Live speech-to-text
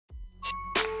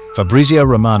Fabrizio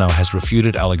Romano has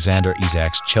refuted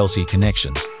Alexander-Isak's Chelsea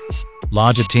connections.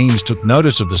 Larger teams took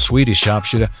notice of the Swedish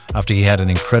sharpshooter after he had an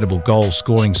incredible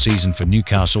goal-scoring season for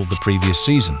Newcastle the previous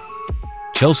season.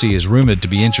 Chelsea is rumoured to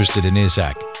be interested in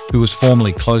Isak, who was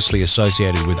formerly closely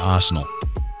associated with Arsenal.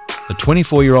 The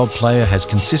 24-year-old player has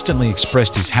consistently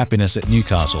expressed his happiness at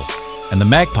Newcastle, and the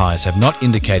Magpies have not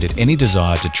indicated any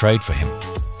desire to trade for him,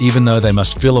 even though they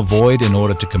must fill a void in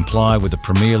order to comply with the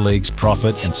Premier League's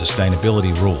profit and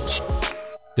sustainability rules.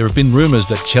 There have been rumours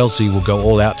that Chelsea will go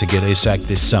all out to get Isak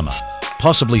this summer,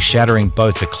 possibly shattering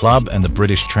both the club and the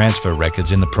British transfer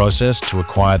records in the process to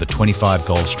acquire the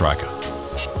 25-goal striker.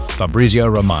 Fabrizio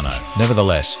Romano,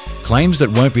 nevertheless, claims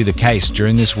that won't be the case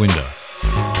during this window.